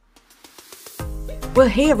Well,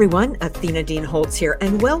 hey everyone, Athena Dean Holtz here,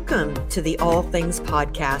 and welcome to the All Things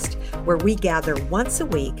Podcast, where we gather once a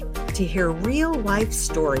week to hear real life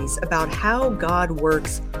stories about how God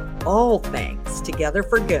works all things together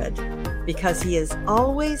for good, because He is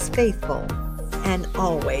always faithful and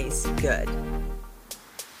always good.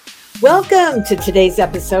 Welcome to today's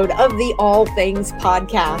episode of the All Things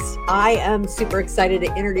Podcast. I am super excited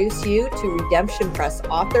to introduce you to Redemption Press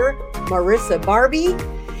author Marissa Barbee.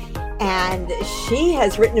 And she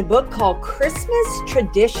has written a book called Christmas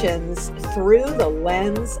Traditions Through the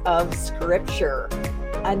Lens of Scripture,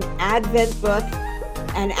 an Advent book.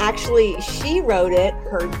 And actually, she wrote it,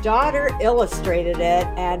 her daughter illustrated it,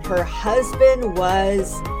 and her husband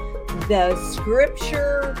was the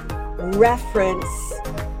scripture reference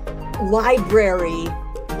library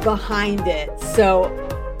behind it. So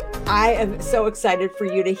I am so excited for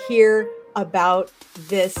you to hear about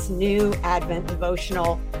this new Advent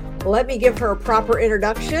devotional. Let me give her a proper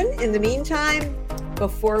introduction in the meantime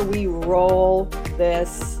before we roll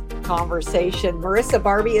this conversation. Marissa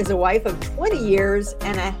Barbee is a wife of 20 years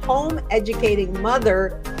and a home educating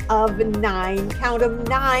mother of 9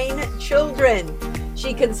 children.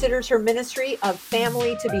 She considers her ministry of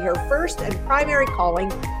family to be her first and primary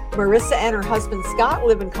calling. Marissa and her husband Scott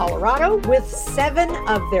live in Colorado with 7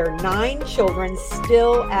 of their 9 children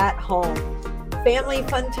still at home. Family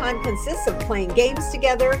fun time consists of playing games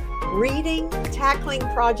together, reading, tackling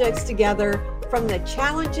projects together, from the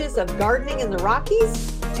challenges of gardening in the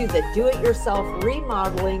Rockies to the do-it-yourself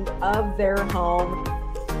remodeling of their home.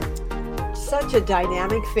 Such a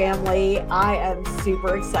dynamic family. I am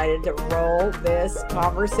super excited to roll this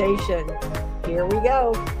conversation. Here we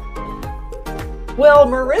go. Well,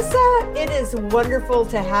 Marissa, it is wonderful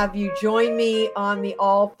to have you join me on the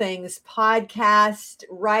All Things Podcast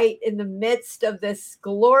right in the midst of this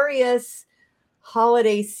glorious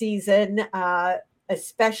holiday season,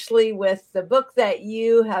 especially with the book that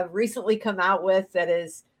you have recently come out with that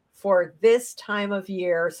is for this time of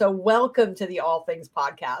year. So welcome to the All Things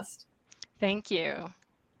Podcast. Thank you.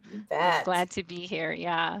 You bet. Glad to be here.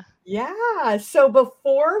 Yeah. Yeah. So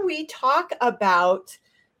before we talk about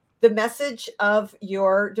the message of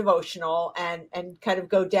your devotional and kind of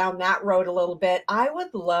go down that road a little bit, I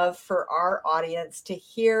would love for our audience to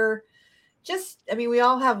hear we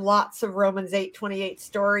all have lots of Romans 8:28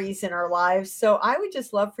 stories in our lives. So I would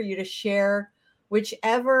just love for you to share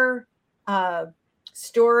whichever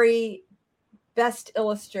story best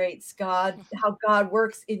illustrates how God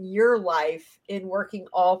works in your life in working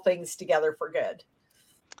all things together for good.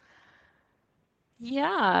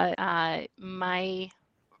 Yeah. My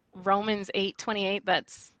Romans 8:28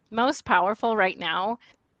 that's most powerful right now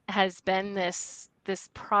has been this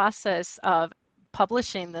process of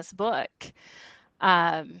publishing this book,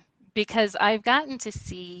 because I've gotten to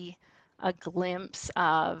see a glimpse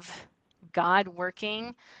of God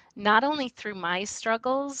working not only through my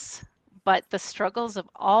struggles, but the struggles of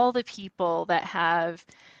all the people that have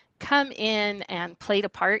come in and played a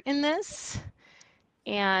part in this,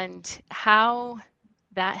 and how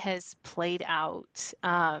that has played out.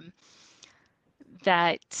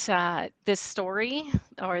 This story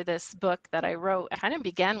or this book that I wrote kind of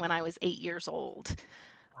began when I was 8 years old,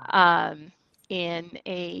 in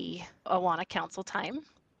a Awana Council time.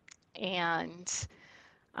 And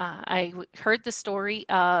I heard the story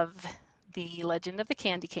of the legend of the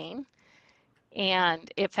candy cane,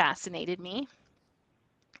 and it fascinated me.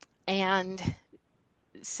 And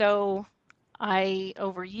so I,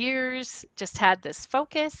 over years, just had this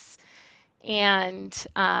focus, and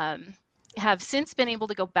have since been able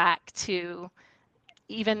to go back to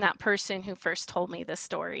even that person who first told me the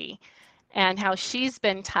story, and how she's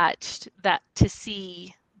been touched to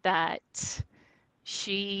see that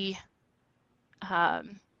she,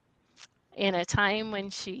 in a time when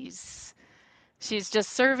she's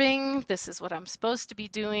just serving, this is what I'm supposed to be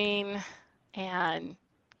doing, and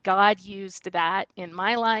God used that in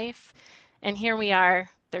my life, and here we are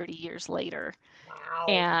 30 years later. Wow.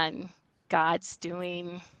 And God's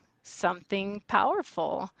doing something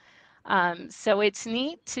powerful. So it's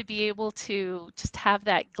neat to be able to just have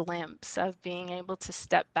that glimpse of being able to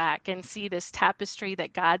step back and see this tapestry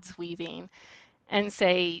that God's weaving and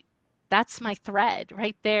say, that's my thread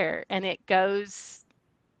right there. And it goes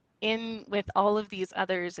in with all of these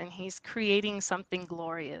others, and He's creating something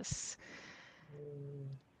glorious.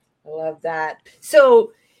 I love that.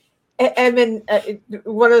 So,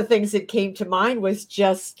 one of the things that came to mind was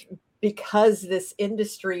just because this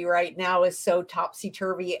industry right now is so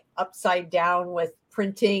topsy-turvy, upside down with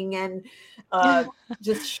printing and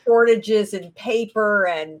just shortages in paper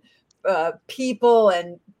and people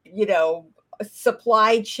and,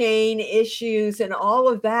 supply chain issues and all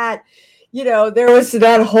of that, there was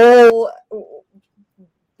that whole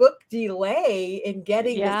book delay in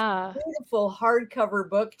getting this Yeah. beautiful hardcover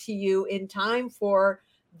book to you in time for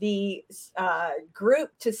the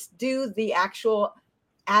group to do the actual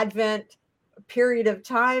Advent period of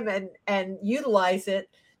time and utilize it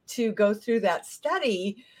to go through that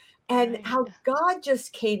study, and Right. how God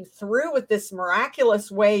just came through with this miraculous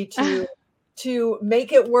way to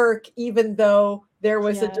make it work, even though there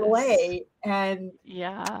was a Yes. delay. And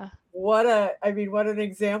Yeah. what an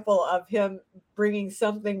example of him bringing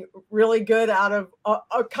something really good out of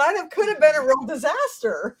a kind of could have been a real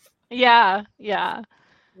disaster. Yeah. Yeah.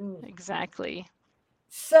 Mm. Exactly.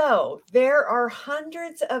 So there are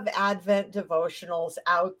hundreds of Advent devotionals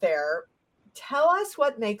out there. Tell us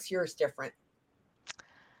what makes yours different.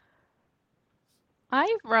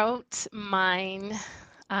 I wrote mine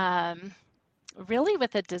really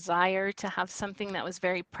with a desire to have something that was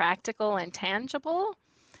very practical and tangible.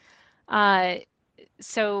 Uh,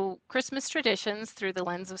 so, Christmas traditions through the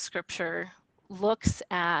lens of Scripture looks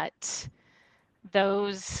at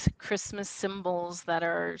those Christmas symbols that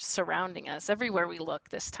are surrounding us everywhere we look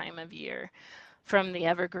this time of year, from the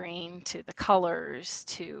evergreen to the colors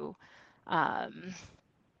to um,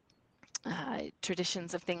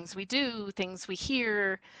 traditions of things we do, things we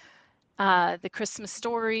hear, the Christmas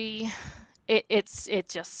story. It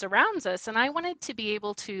just surrounds us, and I wanted to be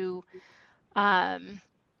able to um,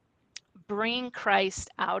 bring Christ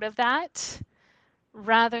out of that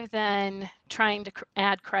rather than trying to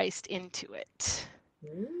add Christ into it.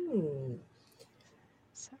 Mm.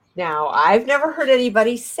 So. Now, I've never heard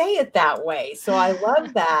anybody say it that way, so I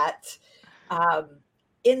love that um,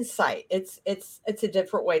 insight. It's a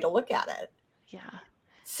different way to look at it. Yeah.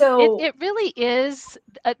 It So, it really is.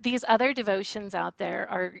 These other devotions out there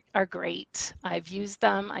are great. I've used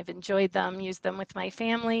them. I've enjoyed them. Used them with my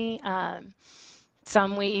family.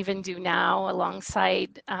 Some we even do now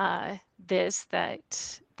alongside this that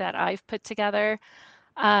I've put together.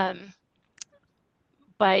 Um,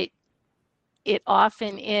 but it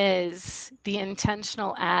often is the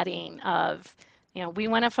intentional adding of, we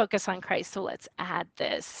want to focus on Christ, so let's add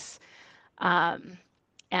this. Um,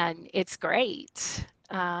 and it's great.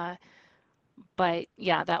 But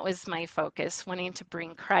yeah, that was my focus, wanting to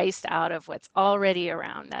bring Christ out of what's already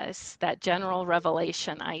around us, that general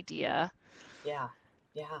revelation idea. yeah,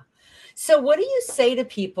 yeah. So, what do you say to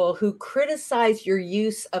people who criticize your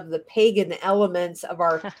use of the pagan elements of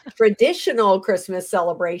our traditional Christmas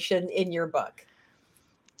celebration in your book?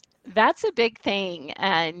 That's a big thing.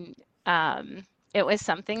 And it was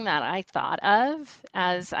something that I thought of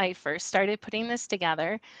as I first started putting this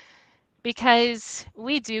together, because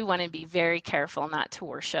we do want to be very careful not to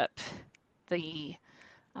worship the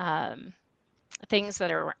um, things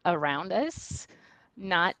that are around us,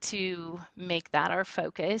 not to make that our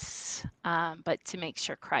focus, but to make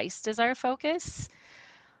sure Christ is our focus.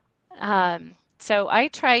 So I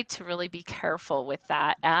tried to really be careful with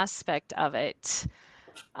that aspect of it.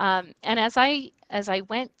 And as I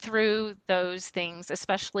went through those things,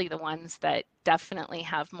 especially the ones that definitely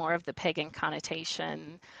have more of the pagan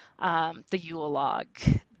connotation, the Yule log,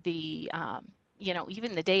 the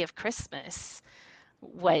even the day of Christmas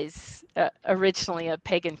was originally a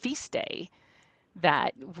pagan feast day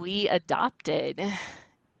that we adopted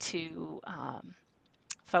to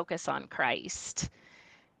focus on Christ.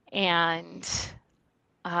 And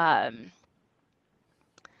um,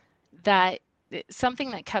 that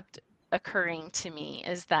something that kept occurring to me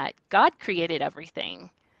is that God created everything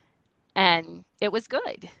and it was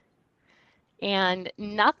good. And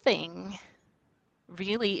nothing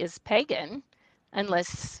really is pagan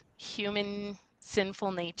unless human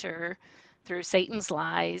sinful nature, through Satan's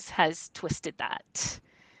lies, has twisted that.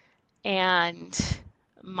 And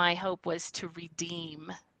my hope was to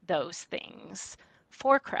redeem those things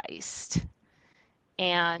for Christ.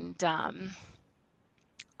 And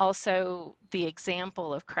also the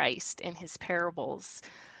example of Christ in his parables,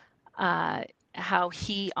 uh, how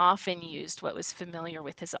he often used what was familiar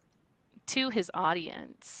with his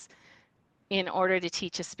audience in order to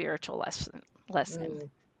teach a spiritual lesson. Mm.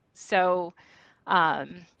 So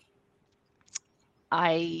um,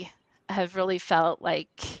 I have really felt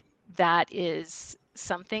like that is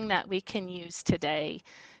something that we can use today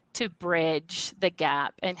to bridge the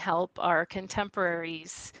gap and help our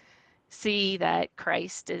contemporaries see that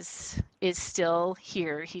Christ is still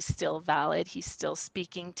here, he's still valid, he's still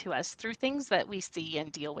speaking to us through things that we see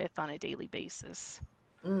and deal with on a daily basis.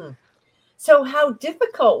 Mm. So, how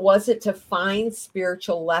difficult was it to find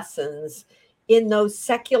spiritual lessons in those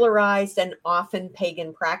secularized and often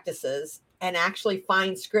pagan practices? and actually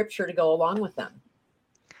find scripture to go along with them?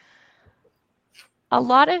 A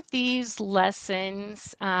lot of these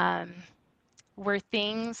lessons were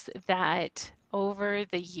things that over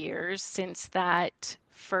the years since that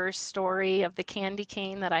first story of the candy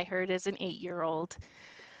cane that I heard as an 8-year-old,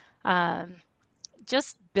 um,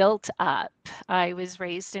 just built up. I was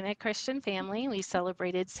raised in a Christian family. We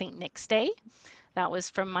celebrated St. Nick's Day. That was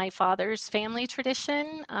from my father's family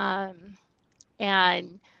tradition.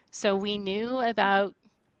 And so we knew about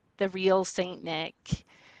the real St. Nick.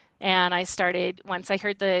 And I started, once I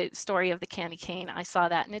heard the story of the candy cane, I saw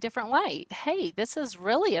that in a different light. Hey, this is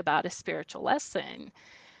really about a spiritual lesson.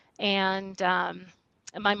 And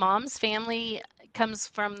my mom's family comes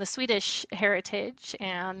from the Swedish heritage,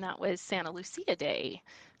 and that was Santa Lucia Day.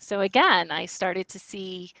 So again, I started to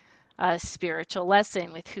see a spiritual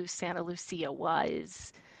lesson with who Santa Lucia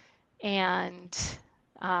was. And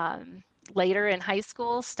um, later in high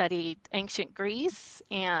school, studied ancient Greece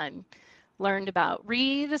and learned about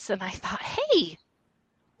wreaths. And I thought, hey,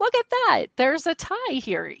 look at that. There's a tie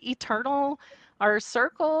here. Eternal, our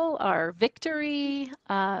circle, our victory.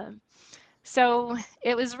 So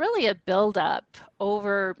it was really a buildup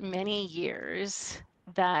over many years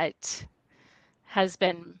that has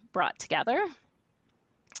been brought together.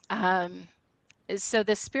 Um, so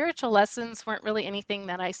the spiritual lessons weren't really anything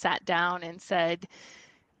that I sat down and said,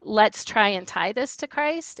 let's try and tie this to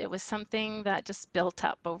Christ. It was something that just built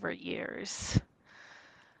up over years.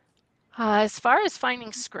 As far as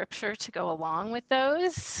finding scripture to go along with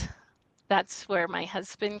those, that's where my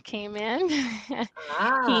husband came in.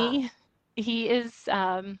 Ah, he he is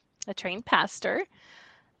a trained pastor,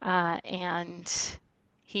 and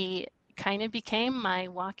he kind of became my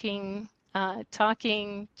walking,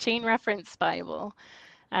 talking chain reference Bible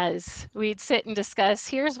as we'd sit and discuss,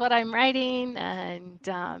 here's what I'm writing, and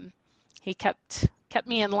he kept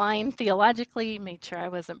me in line theologically, made sure I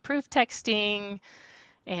wasn't proof texting,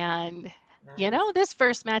 and nice. this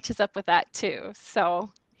verse matches up with that too. So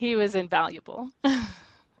he was invaluable.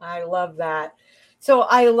 I love that. So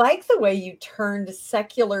I like the way you turned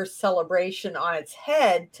secular celebration on its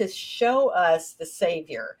head to show us the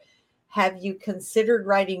Savior. Have you considered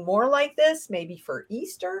writing more like this, maybe for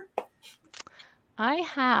Easter? I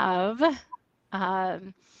have.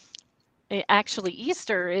 Um, Actually,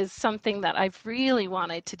 Easter is something that I've really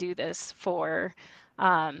wanted to do this for.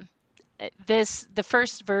 Um, the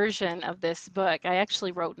first version of this book, I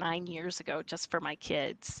actually wrote 9 years ago just for my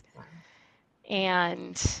kids. Wow.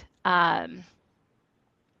 And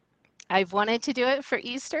I've wanted to do it for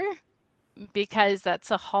Easter because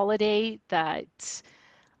that's a holiday that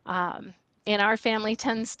um, in our family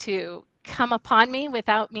tends to come upon me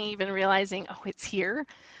without me even realizing, oh, it's here.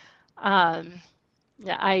 Um,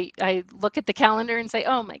 yeah, I look at the calendar and say,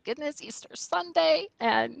 oh my goodness, Easter Sunday,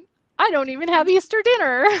 and I don't even have Easter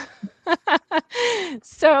dinner.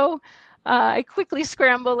 So I quickly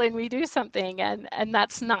scramble and we do something, and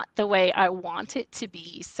that's not the way I want it to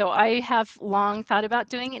be. So I have long thought about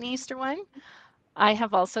doing an Easter one. I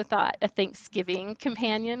have also thought a Thanksgiving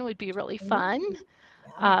companion would be really fun. Ooh,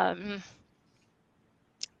 yeah. Um,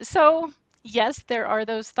 so yes, there are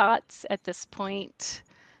those thoughts at this point.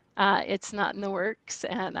 It's not in the works,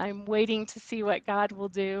 and I'm waiting to see what God will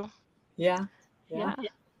do. Yeah. Yeah. Yeah,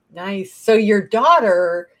 Nice. So your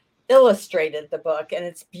daughter illustrated the book and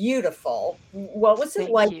it's beautiful. What was it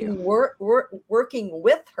thank like you. working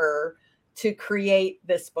with her to create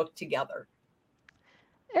this book together?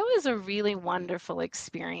 It was a really wonderful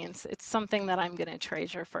experience. It's something that I'm going to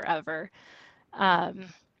treasure forever. Um,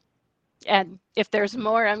 and if there's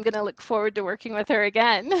more, I'm going to look forward to working with her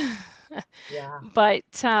again. Yeah. But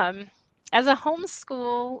as a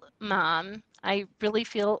homeschool mom, I really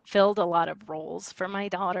filled a lot of roles for my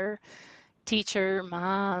daughter: teacher,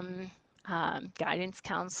 mom, guidance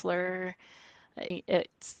counselor.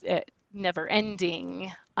 It's never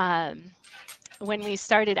ending. When we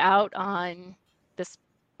started out on this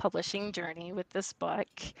publishing journey with this book,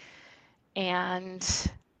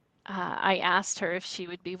 and I asked her if she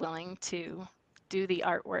would be willing to do the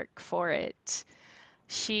artwork for it.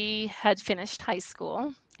 She had finished high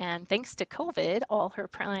school, and thanks to COVID, all her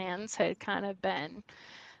plans had kind of been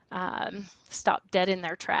stopped dead in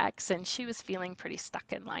their tracks, and she was feeling pretty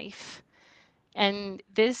stuck in life. And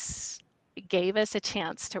this gave us a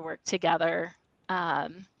chance to work together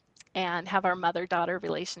um, and have our mother daughter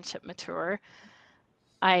relationship mature.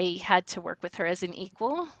 I had to work with her as an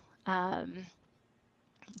equal, um,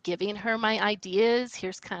 giving her my ideas.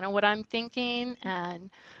 Here's kind of what I'm thinking, and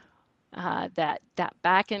that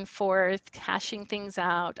back and forth, hashing things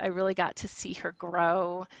out. I really got to see her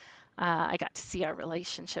grow. I got to see our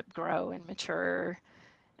relationship grow and mature.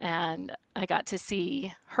 and I got to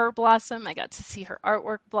see her blossom. I got to see her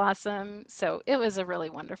artwork blossom. So it was a really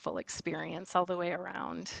wonderful experience all the way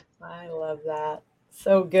around. I love that.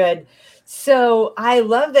 So good. So I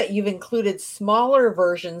love that you've included smaller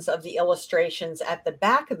versions of the illustrations at the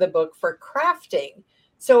back of the book for crafting.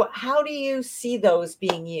 So how do you see those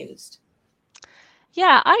being used?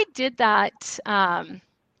 Yeah, I did that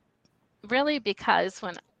really because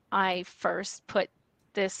when I first put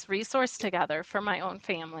this resource together for my own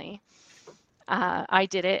family, I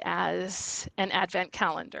did it as an advent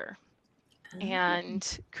calendar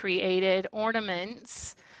and created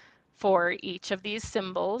ornaments for each of these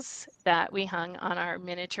symbols that we hung on our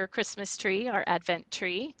miniature Christmas tree, our Advent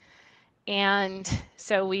tree. And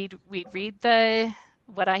so we'd read the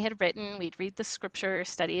what I had written, we'd read the scripture,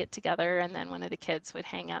 study it together, and then one of the kids would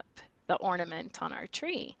hang up the ornament on our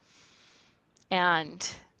tree. And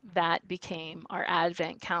that became our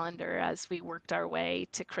Advent calendar as we worked our way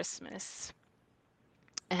to Christmas.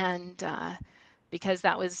 And because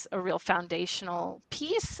that was a real foundational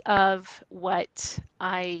piece of what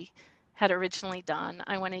I had originally done,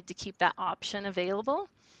 I wanted to keep that option available,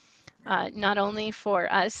 not only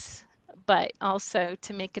for us, but also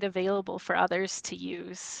to make it available for others to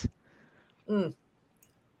use. Mm,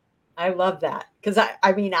 I love that because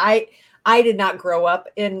I did not grow up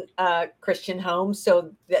in a Christian home,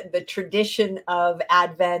 so the tradition of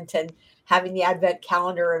Advent and having the Advent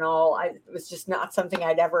calendar and all, it was just not something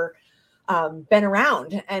I'd ever been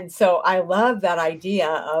around. And so I love that idea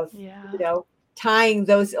of, Yeah. tying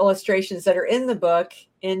those illustrations that are in the book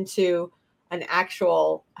into an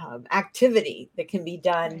actual activity that can be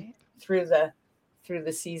done Right. through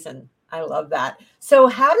the season. I love that. So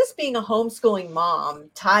how does being a homeschooling mom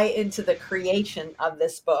tie into the creation of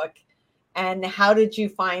this book? And how did you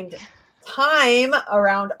find time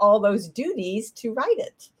around all those duties to write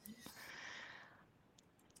it?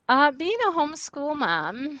 Being a homeschool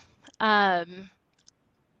mom, um,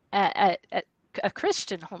 a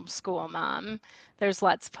Christian homeschool mom, there's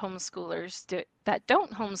lots of homeschoolers that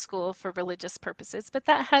don't homeschool for religious purposes, but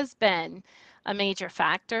that has been a major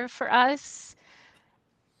factor for us.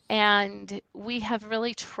 And we have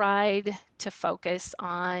really tried to focus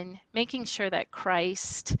on making sure that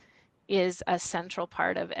Christ is a central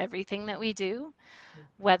part of everything that we do,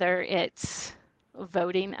 whether it's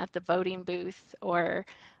voting at the voting booth or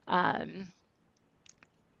um,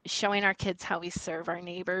 showing our kids how we serve our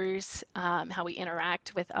neighbors, how we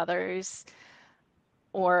interact with others,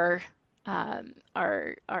 or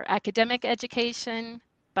our academic education.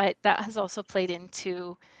 But that has also played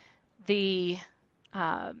into the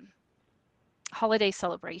um, holiday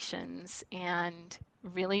celebrations and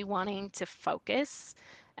really wanting to focus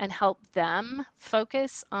and help them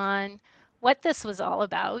focus on what this was all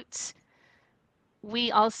about.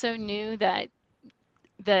 We also knew that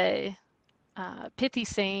the pithy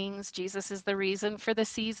sayings, Jesus is the reason for the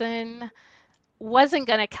season, wasn't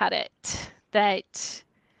going to cut it. That,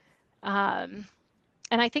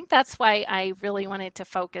 and I think that's why I really wanted to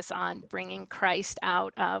focus on bringing Christ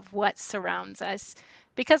out of what surrounds us,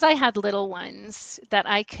 because I had little ones that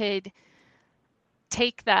I could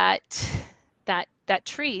take that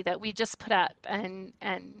tree that we just put up and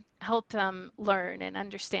help them learn and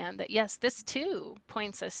understand that yes, this too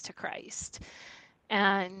points us to Christ,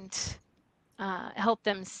 and help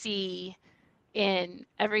them see in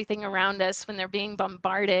everything around us when they're being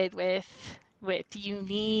bombarded with you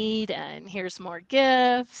need and here's more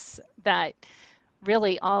gifts, that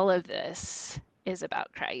really all of this is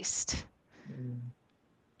about Christ.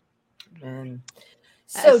 And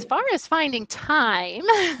As so, far as finding time,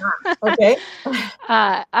 okay.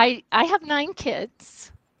 I have 9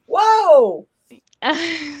 kids. Whoa.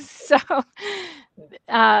 So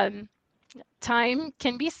um, time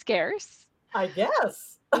can be scarce. I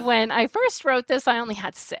guess. When I first wrote this, I only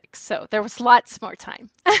had 6, so there was lots more time.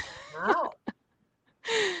 Wow.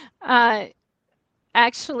 uh,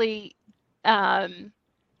 Actually, um,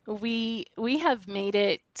 we have made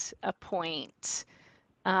it a point,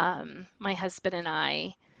 my husband and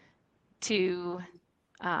I, to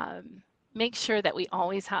make sure that we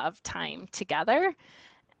always have time together.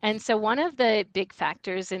 And so one of the big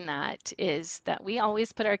factors in that is that we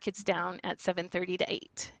always put our kids down at 7:30 to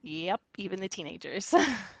 8. Yep, even the teenagers.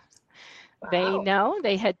 They Wow. know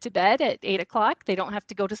they head to bed at 8 o'clock. They don't have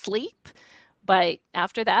to go to sleep. But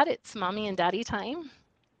after that, it's mommy and daddy time.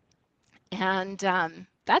 And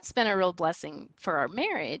that's been a real blessing for our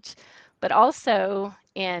marriage, but also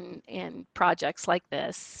in projects like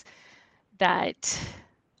this, that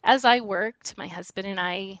as I worked, my husband and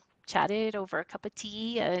I chatted over a cup of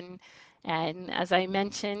tea, And as I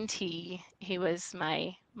mentioned, he was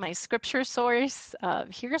my scripture source of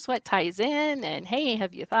here's what ties in, and hey,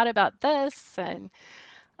 have you thought about this? And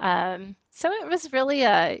so it was really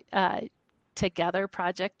a together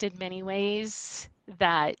project in many ways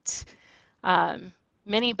that um,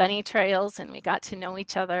 many bunny trails, and we got to know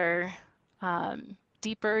each other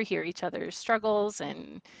deeper, hear each other's struggles,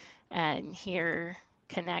 and hear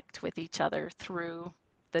connect with each other through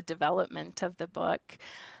the development of the book.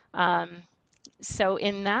 Um, so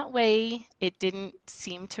in that way, it didn't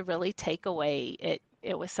seem to really take away.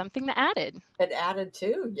 It was something that added. It added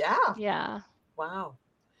too. Yeah. Yeah. Wow.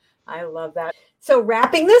 I love that. So,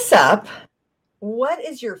 wrapping this up, what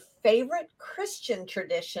is your favorite Christian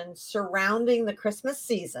tradition surrounding the Christmas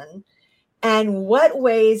season? And what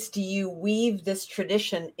ways do you weave this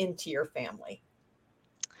tradition into your family?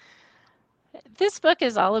 This book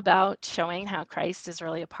is all about showing how Christ is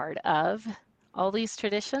really a part of all these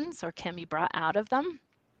traditions or can be brought out of them.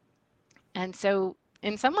 And so,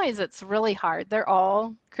 in some ways, it's really hard. They're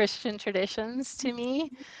all Christian traditions to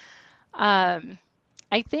me. Um,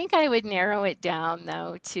 I think I would narrow it down,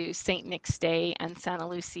 though, to St. Nick's Day and Santa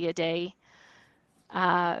Lucia Day.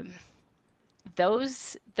 Um,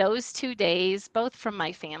 those 2 days, both from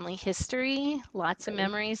my family history, lots of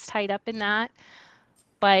memories tied up in that.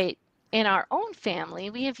 But in our own family,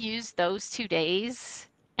 we have used those 2 days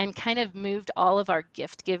and kind of moved all of our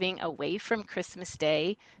gift giving away from Christmas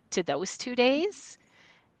Day to those 2 days.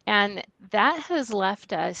 And that has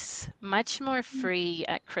left us much more free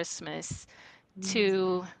at Christmas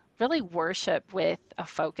to really worship with a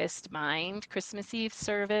focused mind. Christmas Eve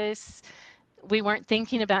service, we weren't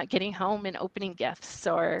thinking about getting home and opening gifts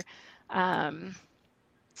or um,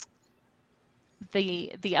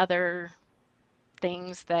 the other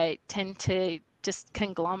things that tend to just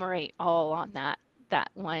conglomerate all on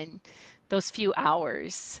those few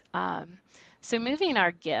hours. So moving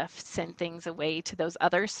our gifts and things away to those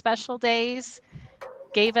other special days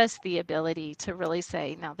gave us the ability to really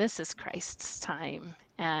say, now this is Christ's time,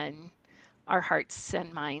 and our hearts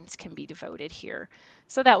and minds can be devoted here.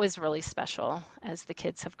 So that was really special as the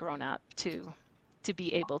kids have grown up to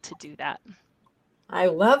be able to do that. I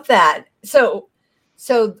love that. So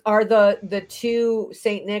are the two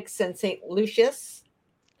Saint Nick's and Saint Lucius?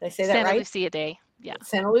 Did I say that Santa right? Lucia Day, yeah.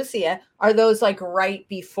 Santa Lucia. Are those like right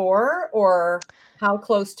before, or how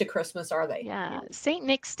close to Christmas are they? Yeah, St.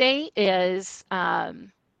 Nick's Day is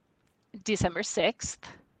December 6th.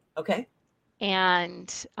 Okay.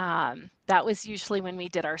 And that was usually when we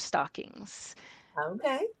did our stockings.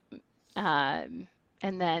 Okay. And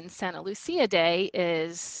then Santa Lucia Day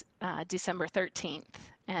is December 13th.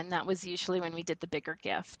 And that was usually when we did the bigger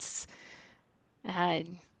gifts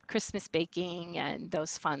and Christmas baking and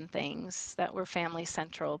those fun things that were family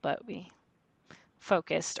central, but we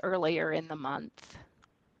focused earlier in the month.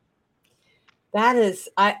 That is,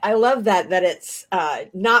 I love that it's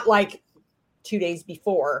not like 2 days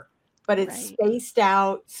before, but it's Right. spaced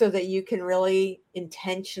out so that you can really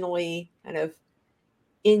intentionally kind of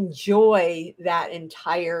enjoy that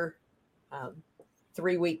entire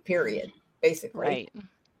 3-week period, basically. Right.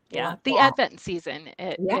 Yeah. The Wow. Advent season,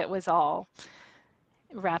 Yeah. it was all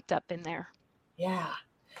wrapped up in there. Yeah.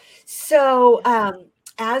 So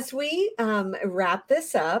as we wrap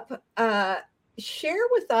this up, share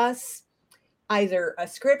with us either a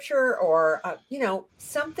scripture or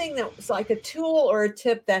something that was like a tool or a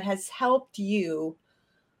tip that has helped you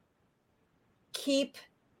keep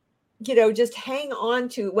just hang on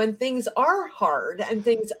to when things are hard and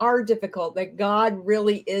things are difficult, that God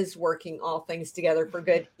really is working all things together for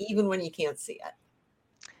good, even when you can't see it.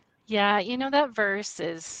 Yeah, that verse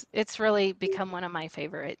it's really become one of my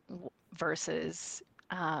favorite verses,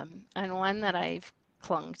 and one that I've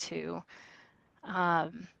clung to,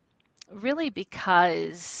 really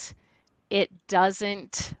because it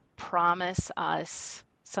doesn't promise us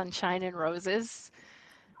sunshine and roses.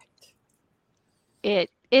 It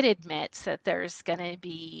admits that there's going to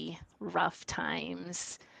be rough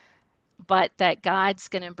times, but that God's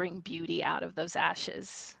going to bring beauty out of those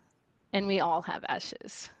ashes, and we all have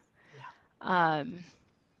ashes.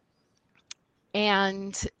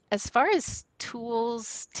 And as far as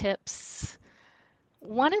tools, tips,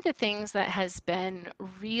 one of the things that has been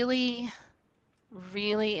really,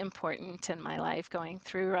 really important in my life going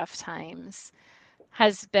through rough times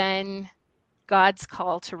has been God's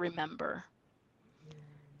call to remember.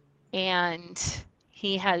 And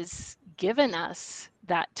He has given us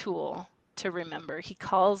that tool to remember. He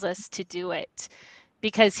calls us to do it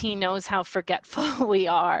because He knows how forgetful we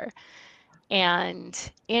are. And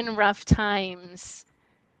in rough times,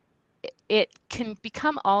 it can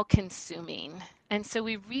become all consuming. And so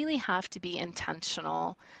we really have to be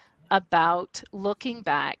intentional about looking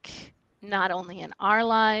back, not only in our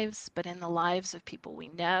lives, but in the lives of people we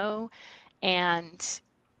know, and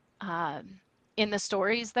in the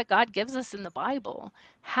stories that God gives us in the Bible,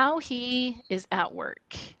 how He is at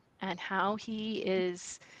work and how He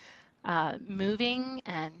is moving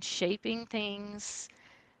and shaping things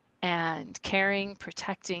and caring,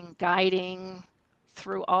 protecting, guiding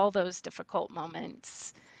through all those difficult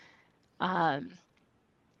moments.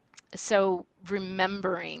 So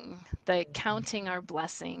remembering the counting our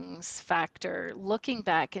blessings factor, looking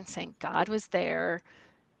back and saying, God was there,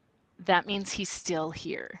 that means He's still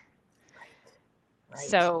here. Right.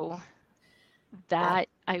 So that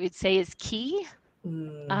I would say is key.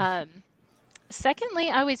 Secondly,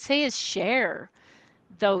 I would say is share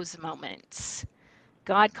those moments.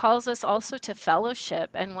 God calls us also to fellowship,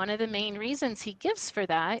 and one of the main reasons He gives for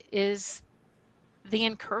that is the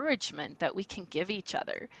encouragement that we can give each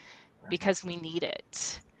other because we need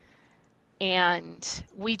it. And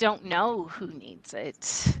we don't know who needs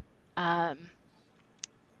it.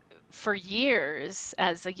 For years,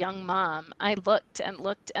 as a young mom, I looked and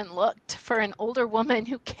looked and looked for an older woman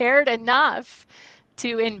who cared enough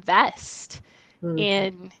to invest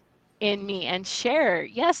in me and share.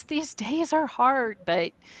 Yes, these days are hard,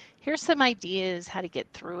 but here's some ideas how to get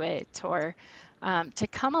through it, or to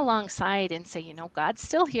come alongside and say, you know, God's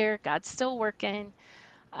still here, God's still working.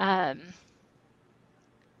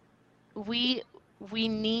 We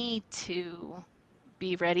need to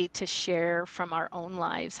be ready to share from our own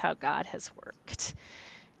lives how God has worked,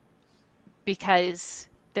 because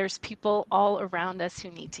there's people all around us who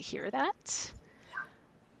need to hear that.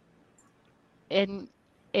 And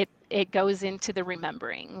it goes into the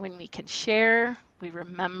remembering. When we can share, we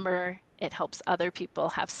remember, it helps other people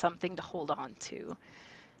have something to hold on to.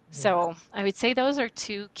 So I would say those are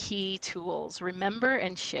two key tools: remember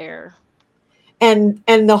and share. And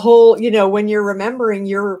the whole, you know, when you're remembering,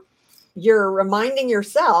 you're reminding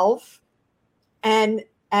yourself, and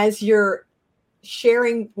as you're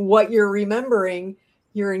sharing what you're remembering,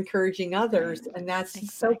 you're encouraging others, and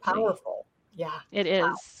that's so powerful. Yeah, it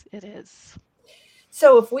is. It is.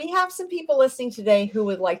 So if we have some people listening today who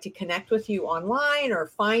would like to connect with you online or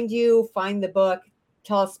find the book,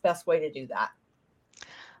 tell us the best way to do that.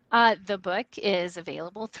 The book is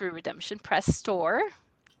available through Redemption Press Store.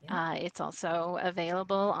 It's also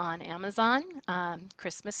available on Amazon,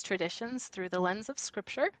 Christmas Traditions Through the Lens of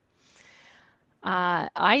Scripture.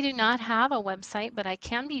 I do not have a website, but I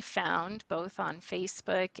can be found both on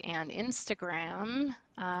Facebook and Instagram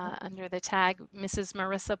under the tag Mrs.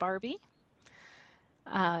 Marissa Barbie.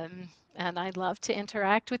 And I'd love to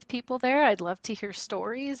interact with people there. I'd love to hear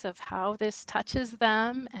stories of how this touches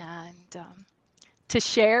them, and to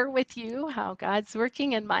share with you how God's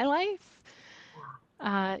working in my life.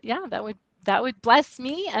 That would bless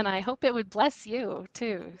me, and I hope it would bless you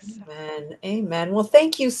too. So. Amen. Well,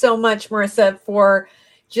 thank you so much, Marissa, for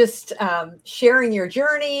just sharing your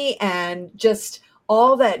journey and just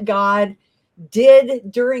all that God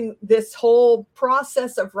did during this whole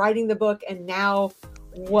process of writing the book, and now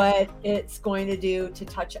what it's going to do to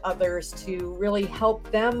touch others, to really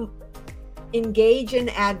help them engage in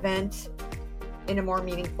Advent in a more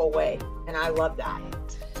meaningful way. And I love that.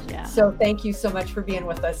 Yeah. So thank you so much for being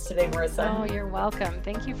with us today, Marissa. Oh, you're welcome.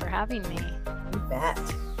 Thank you for having me. You bet.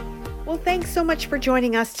 Well, thanks so much for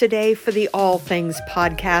joining us today for the All Things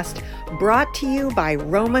Podcast, brought to you by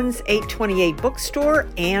Romans 828 Bookstore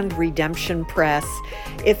and Redemption Press.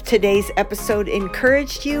 If today's episode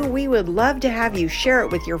encouraged you, we would love to have you share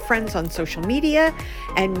it with your friends on social media,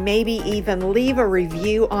 and maybe even leave a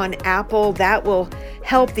review on Apple. That will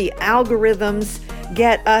help the algorithms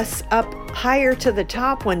get us up higher to the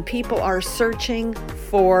top when people are searching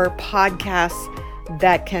for podcasts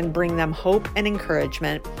that can bring them hope and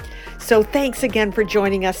encouragement. So thanks again for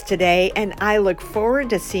joining us today, and I look forward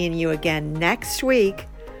to seeing you again next week.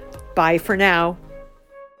 Bye for now.